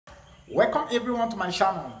Welcome everyone to my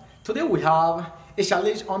channel. Today we have a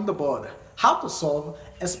challenge on the board. How to solve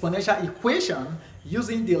exponential equation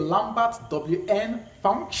using the Lambert Wn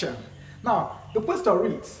function. Now, the question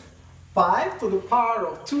reads 5 to the power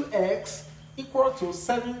of 2x equal to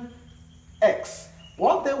 7x.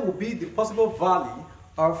 What then will be the possible value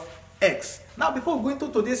of x? Now, before we go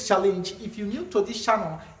into today's challenge, if you're new to this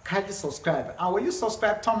channel, kindly subscribe. And when you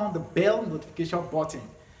subscribe, turn on the bell notification button.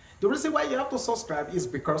 The reason why you have to subscribe is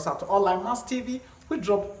because at OnlineMaths TV, we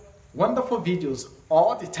drop wonderful videos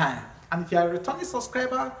all the time. And if you are a returning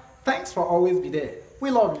subscriber, thanks for always be there.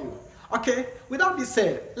 We love you. Okay, with that being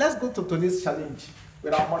said, let's go to today's challenge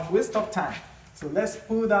without much waste of time. So let's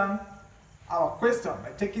pull down our question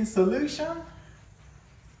by taking solution.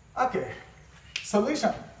 Okay,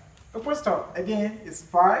 solution. The question again is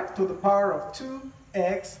 5 to the power of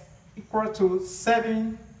 2x equal to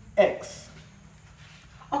 7x.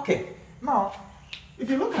 Okay, now if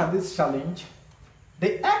you look at this challenge,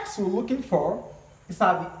 the x we're looking for is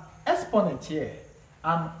at the exponent here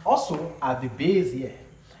and also at the base here.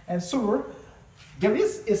 And so there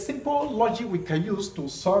is a simple logic we can use to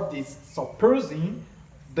solve this, supposing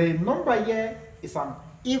the number here is an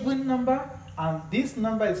even number and this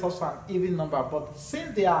number is also an even number, but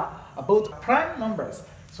since they are both prime numbers,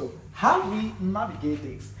 so how do we navigate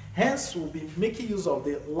this? Hence, we'll be making use of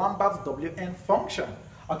the Lambert Wn function.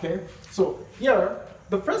 Okay, so here,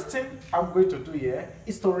 the first thing I'm going to do here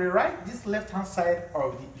is to rewrite this left-hand side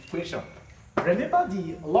of the equation. Remember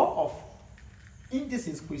the law of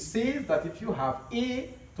indices, which says that if you have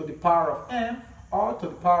a to the power of m or to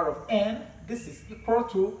the power of n, this is equal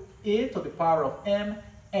to a to the power of m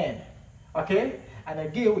n. Okay, and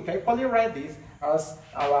again, we can equally write this as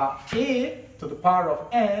our a to the power of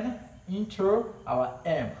n into our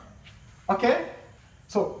m. Okay,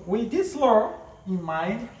 so with this law in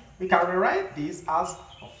mind, we can rewrite this as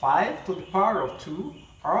 5 to the power of 2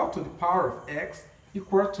 or to the power of x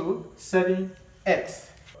equal to 7x.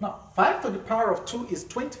 Now, 5 to the power of 2 is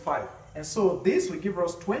 25, and so this will give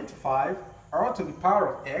us 25 or to the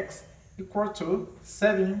power of x equal to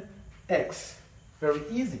 7x. Very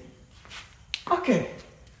easy. Okay,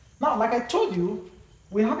 now like I told you,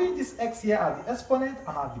 we're having this x here at the exponent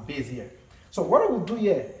and at the base here. So what I will do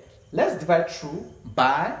here, let's divide through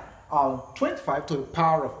by 25 to the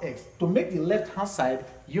power of x to make the left hand side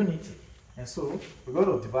unity. And so we're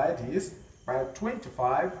going to divide this by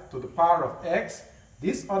 25 to the power of x,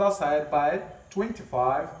 this other side by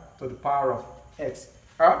 25 to the power of x.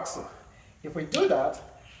 Also, if we do that,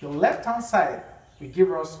 the left hand side will give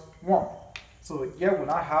us 1. So here we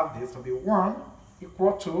now have this to be 1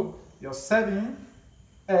 equal to your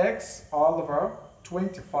 7x all over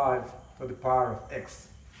 25 to the power of x.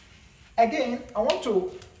 Again, I want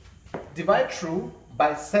to divide through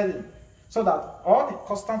by 7 so that all the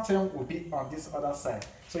constant term will be on this other side.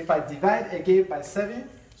 So if I divide again by 7,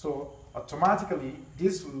 so automatically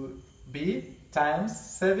this will be times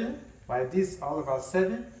 7 by this all over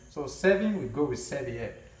 7. So 7 will go with 7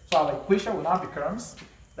 here. So our equation will now becomes,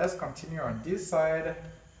 let's continue on this side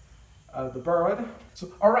of the board.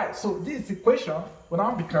 So alright, so this equation will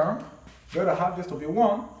now become, we're going to have this to be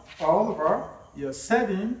 1 all over your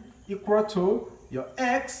 7 equal to your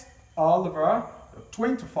x all over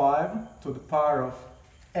 25 to the power of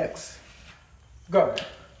x. Good.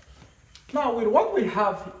 Now with what we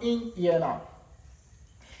have in here now,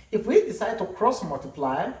 if we decide to cross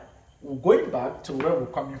multiply, we're going back to where we're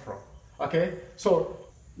coming from. Okay, so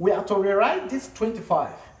we are to rewrite this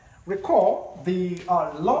 25. Recall the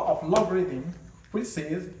law of logarithm, which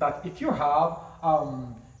says that if you have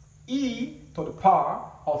e to the power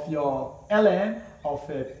of your ln of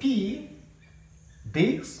p,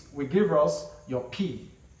 this will give us your p.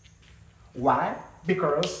 Why?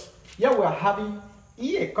 Because here we are having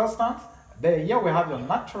e a constant, then here we have your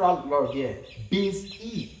natural log here, base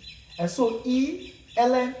e. And so e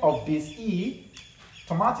ln of base e,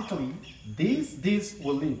 automatically this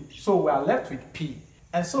will leave. So we are left with p.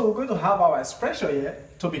 And so we're going to have our expression here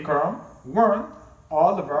to become 1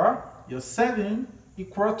 all over your 7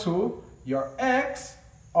 equal to your x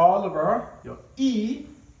all over your e,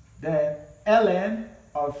 then ln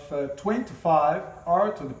of 25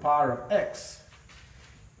 or to the power of x.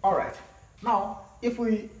 Alright, now if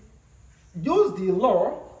we use the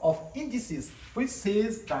law of indices, which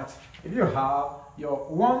says that if you have your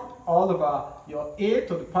 1 all over your a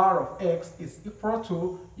to the power of x is equal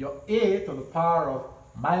to your a to the power of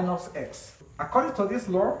minus x. According to this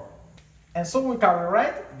law, and so we can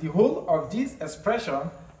write the whole of this expression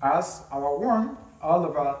as our 1 all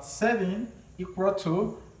over 7 equal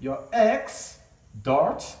to your x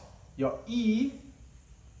dot your e,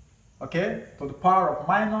 okay, to the power of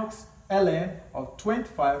minus ln of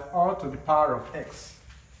 25 all to the power of x.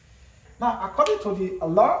 Now, according to the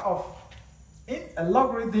law of a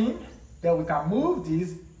logarithm, then we can move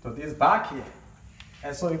this to this back here.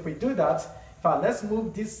 And so if we do that, let's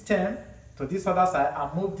move this term to this other side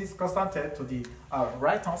and move this constant term to the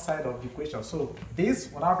right hand side of the equation. So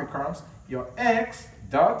this will now becomes your x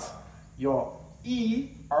dot your e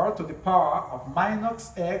all to the power of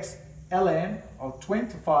minus x ln of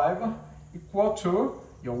 25 equal to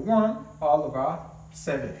your 1 all over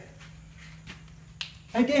 7.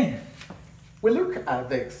 Again, we look at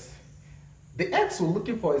this. The x we're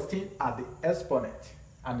looking for is still at the exponent,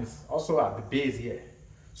 and it's also at the base here.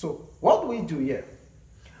 So what do we do here?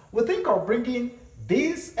 We think of bringing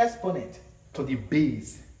this exponent to the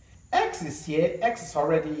base. X is here, x is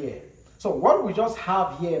already here. So what we just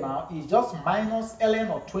have here now is just minus ln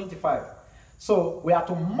of 25. So we have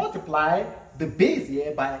to multiply the base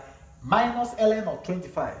here by minus ln of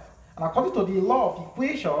 25. And according to the law of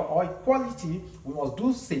equation or equality, we must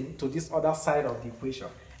do same to this other side of the equation.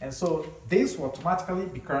 And so this automatically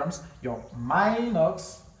becomes your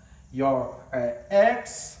minus your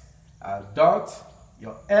x dot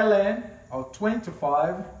your ln of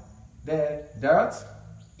 25, then dot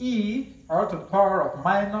e all to the power of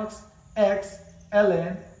minus x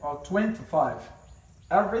ln of 25.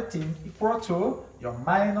 Everything equal to your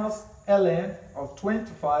minus ln of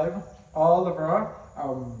 25 all over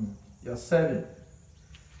your 7.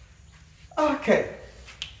 Okay.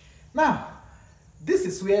 Now, this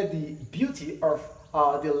is where the beauty of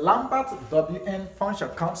the Lambert Wn function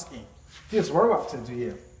comes in. This is what we have to do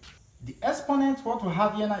here. The exponent, what we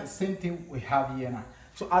have here now, is the same thing we have here now.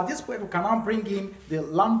 So at this point, we can now bring in the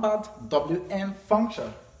Lambert Wn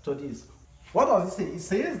function to this. What does it say? It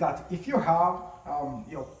says that if you have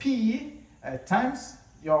your p times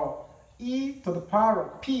your e to the power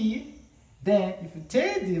of p, then if you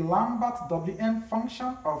take the Lambert Wn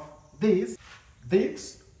function of this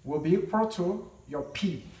will be equal to your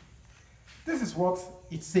p. This is what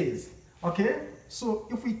it says. Okay, so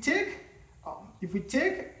if we take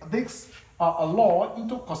this law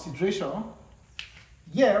into consideration,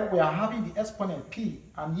 here we are having the exponent p,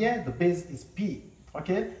 and here the base is p.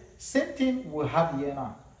 Okay, same thing we have here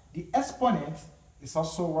now. The exponent is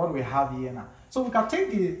also what we have here now. So we can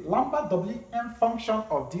take the Lambert Wn function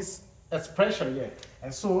of this expression here,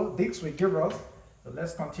 and so this will give us. So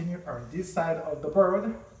let's continue on this side of the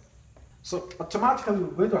board. So automatically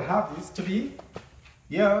we're going to have this to be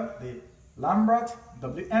here the Lambert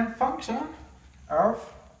Wn function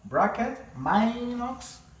of bracket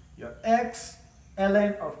minus your x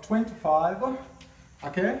ln of 25,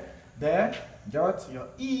 okay, there dot your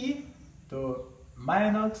e to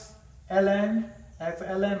minus ln x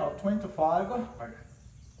ln of 25, okay,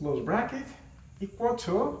 close bracket, equal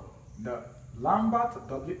to the Lambert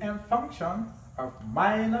Wn function of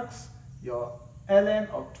minus your ln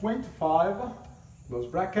of 25,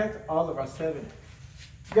 close bracket, all over 7.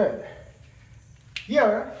 Good.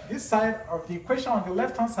 Here, this side of the equation on the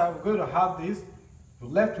left hand side, we're going to have this. We're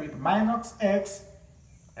left with minus x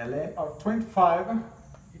ln of 25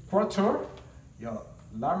 equal to your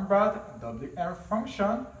Lambert Wn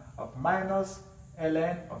function of minus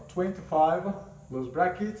ln of 25, close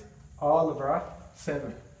bracket, all over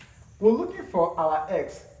 7. We're looking for our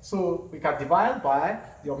x, so we can divide by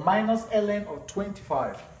your minus ln of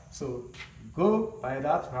 25. So go by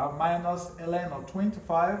that, we have minus ln of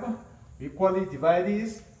 25. We equally divide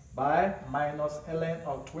this by minus ln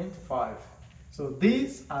of 25. So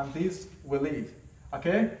this and this will leave.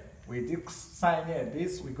 Okay? With this sign here,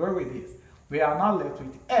 this we go with this. We are now left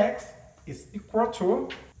with x is equal to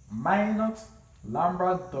minus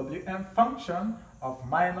Lambert Wn function of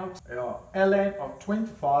minus ln of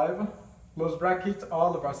 25, close bracket,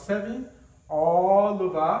 all over 7, all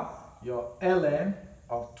over your ln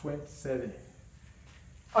of 27.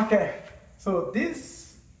 Okay, so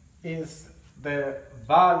this is the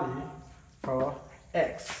value for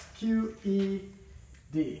x,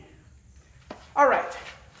 QED. All right,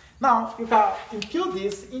 now you can impute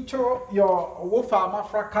this into your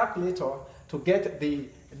Wolfram-Mafra calculator to get the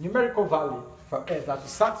numerical value for x that will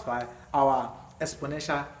satisfy our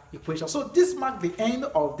exponential equation. So this marks the end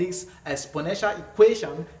of this exponential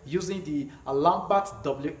equation using the Lambert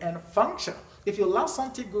Wn function. If you learned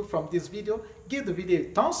something good from this video, give the video a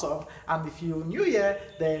thumbs up, and if you're new here,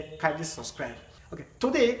 then kindly subscribe. Okay,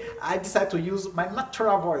 today I decided to use my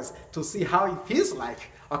natural voice to see how it feels like.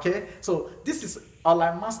 Okay, so this is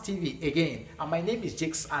OnlineMaths TV again, and my name is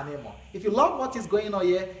Jakes Anemo. If you love what is going on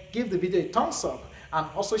here, give the video a thumbs up, and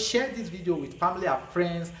also share this video with family and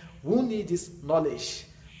friends who need this knowledge.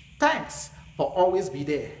 Thanks for always be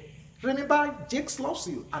there. Remember, Jakes loves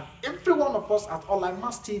you, and every one of us at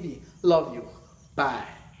OnlineMaths TV love you. Bye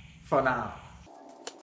for now.